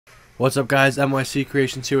What's up, guys? MYC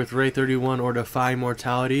Creations here with Ray 31 or Defying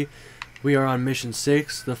Mortality. We are on mission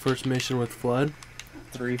 6, the first mission with Flood.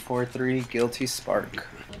 343 Guilty Spark.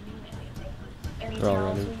 They're all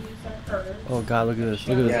running. Oh god, look at this.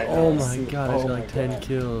 Look at this. Oh my god, I got like 10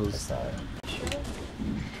 kills.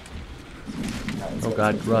 Oh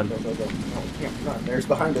god, run. Go. Run. There's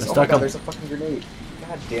behind us. Oh my god, there's a fucking grenade.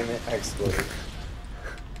 God damn it, I exploded.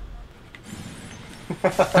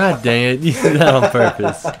 God dang it, you did that on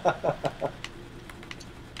purpose.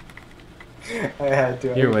 I had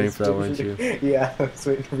to. You're waiting for that, weren't you? Yeah, I was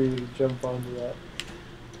waiting for you to jump onto that.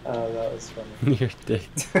 Oh, that was funny. You're a dick.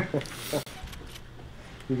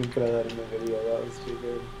 You can put that in the video, that was too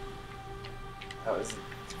good. That was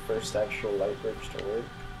the first actual light bridge to work.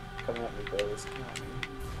 Come at me, bros. Come at me.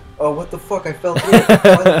 Oh, what the fuck? I fell through it.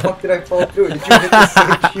 Why the fuck did I fall through it? Did you hit the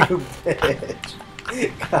save, you bitch?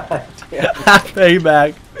 God damn it.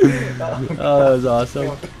 Payback. Oh, that was awesome.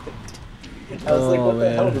 I was like, what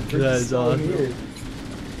the hell? The That bridge is is still awesome. here.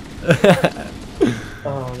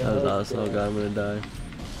 Oh, That was awesome. Oh god, I'm gonna die.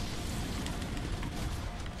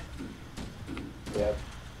 Yep.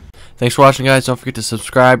 Thanks for watching, guys. Don't forget to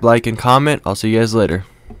subscribe, like, and comment. I'll see you guys later.